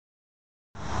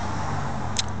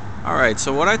Alright,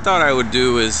 so what I thought I would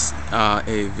do is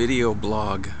a video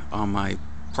blog on my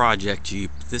project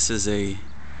Jeep. This is a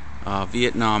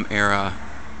Vietnam era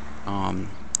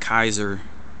Kaiser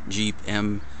Jeep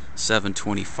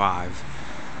M725,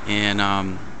 and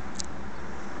I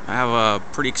have a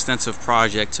pretty extensive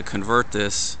project to convert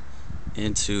this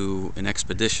into an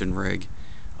expedition rig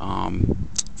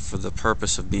for the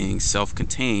purpose of being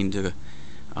self-contained to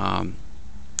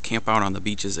camp out on the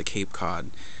beaches of Cape Cod.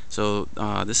 So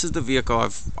this is the vehicle.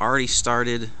 I've already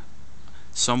started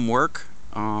some work.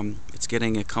 It's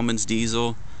getting a Cummins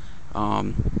diesel,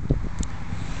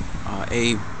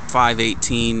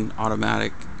 A518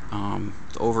 automatic.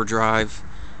 The overdrive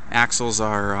axles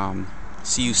are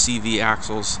CUCV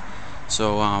axles.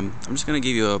 So I'm just going to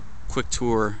give you a quick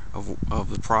tour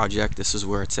of the project. This is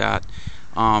where it's at.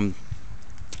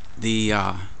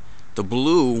 The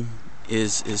blue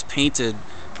is painted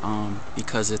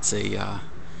because it's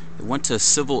it went to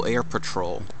Civil Air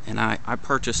Patrol, and I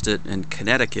purchased it in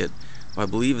Connecticut, but I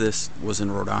believe this was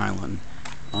in Rhode Island.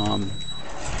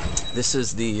 This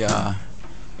is the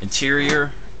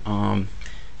interior.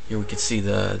 Here we can see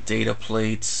the data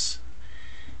plates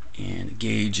and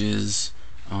gauges.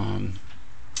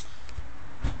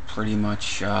 Pretty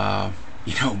much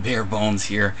bare bones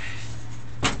here.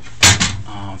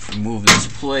 Remove these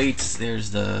plates.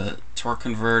 There's the torque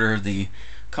converter. The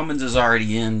Cummins is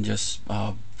already in, just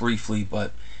briefly,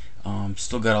 but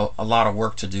still got a lot of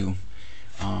work to do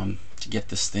to get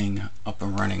this thing up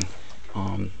and running.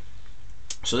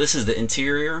 So this is the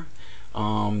interior,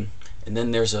 and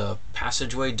then there's a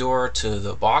passageway door to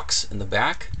the box in the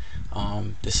back.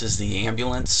 This is the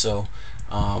ambulance, so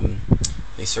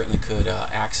they certainly could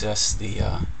access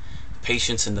the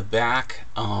patients in the back,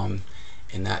 and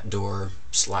that door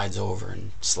slides over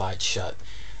and slides shut.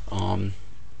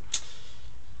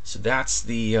 So that's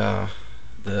the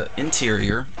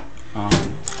interior.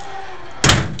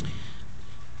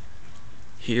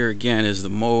 Here again is the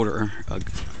motor.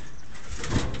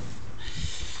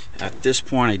 At this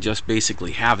point I just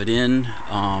basically have it in.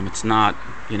 It's not,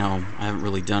 I haven't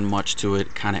really done much to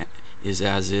it. Kind of is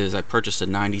as is. I purchased a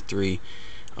 93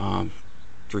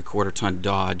 3/4 ton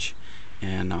Dodge,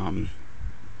 and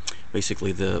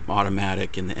basically the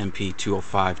automatic and the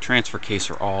NP205 transfer case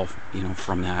are all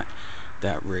from that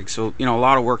rig. So a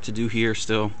lot of work to do here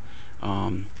still,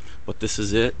 but this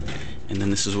is it. And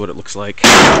then this is what it looks like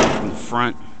from the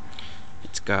front.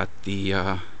 It's got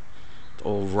the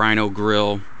old Rhino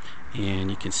grill, and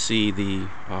you can see the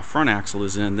front axle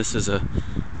is in. This is a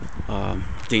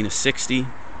Dana 60,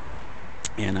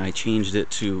 and I changed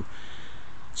it to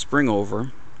spring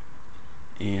over,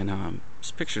 and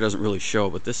this picture doesn't really show,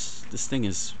 but this thing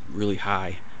is really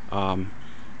high.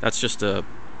 That's just a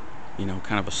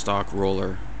kind of a stock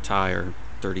roller tire,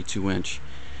 32-inch.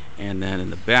 And then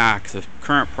in the back, the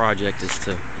current project is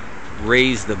to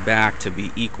raise the back to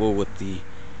be equal with the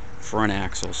front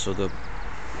axle. So the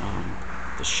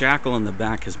shackle in the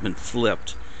back has been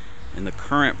flipped, and the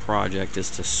current project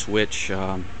is to switch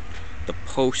the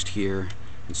post here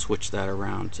and switch that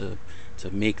around to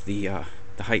make the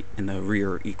height in the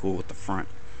rear equal with the front.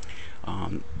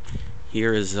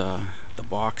 Here is the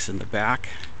box in the back,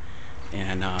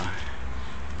 and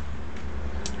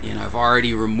I've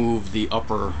already removed the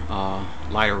upper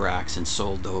lighter racks and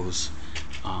sold those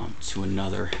to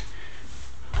another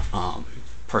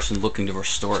person looking to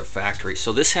restore a factory.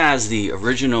 So this has the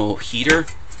original heater,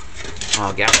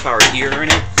 gas-powered heater in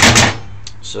it.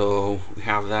 So we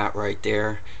have that right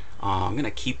there. I'm gonna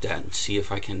keep that and see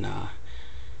if I can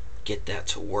get that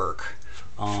to work.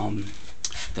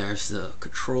 There's the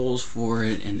controls for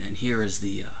it, and here is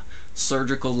the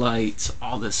surgical lights.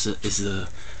 All this is the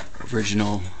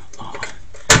original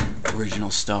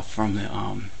stuff from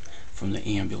the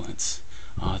ambulance.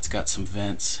 It's got some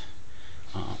vents,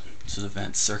 so the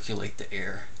vents circulate the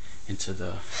air into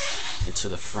the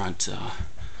front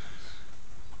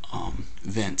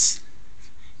vents,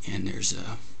 and there's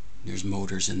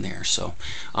motors in there. So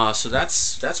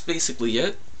that's basically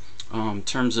it in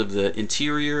terms of the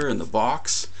interior and the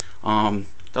box. The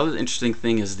other interesting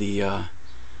thing is the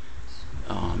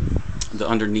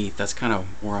underneath. That's kind of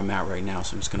where I'm at right now,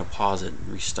 so I'm just going to pause it and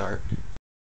restart.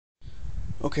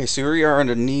 Okay, so here you are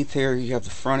underneath. Here you have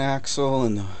the front axle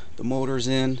and the motors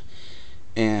in,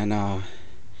 and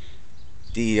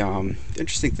the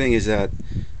interesting thing is that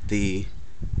the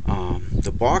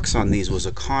box on these was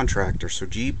a contractor, so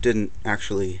Jeep didn't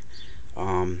actually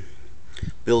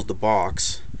build the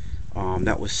box.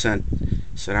 That was sent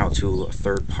out to a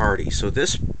third party. So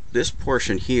this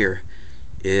portion here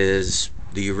is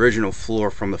the original floor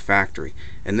from the factory,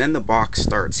 and then the box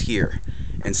starts here,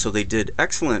 And so they did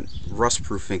excellent rust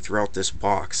proofing throughout this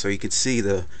box. So you can see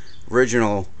the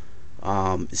original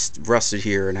is rusted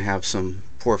here, and I have some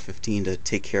Pour 15 to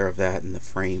take care of that in the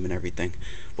frame and everything.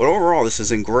 But overall, this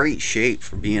is in great shape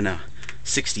for being a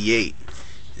 68.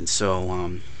 And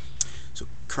so so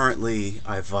currently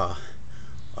I've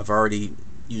already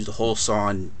used a hole saw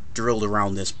and drilled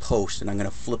around this post, and I'm going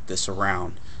to flip this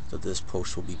around so this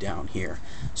post will be down here.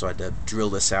 So I had to drill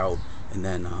this out, and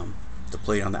then the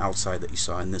plate on the outside that you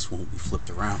saw in this one will be flipped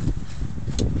around.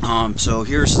 So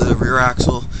here's the rear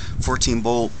axle, 14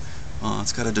 bolt.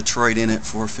 It's got a Detroit in it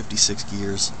for 56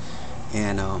 gears,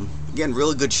 and again,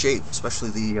 really good shape, especially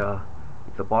the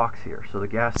box here. So the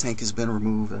gas tank has been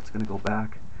removed. That's going to go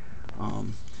back,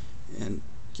 and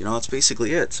you know, that's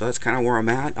basically it. So that's kind of where I'm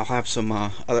at. I'll have some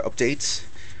other updates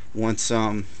once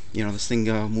you know, this thing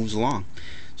moves along.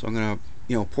 So I'm gonna,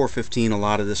 you know, Pour 15 a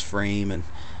lot of this frame and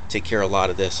take care of a lot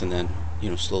of this, and then, you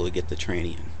know, slowly get the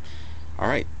tranny in. All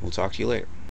right, we'll talk to you later.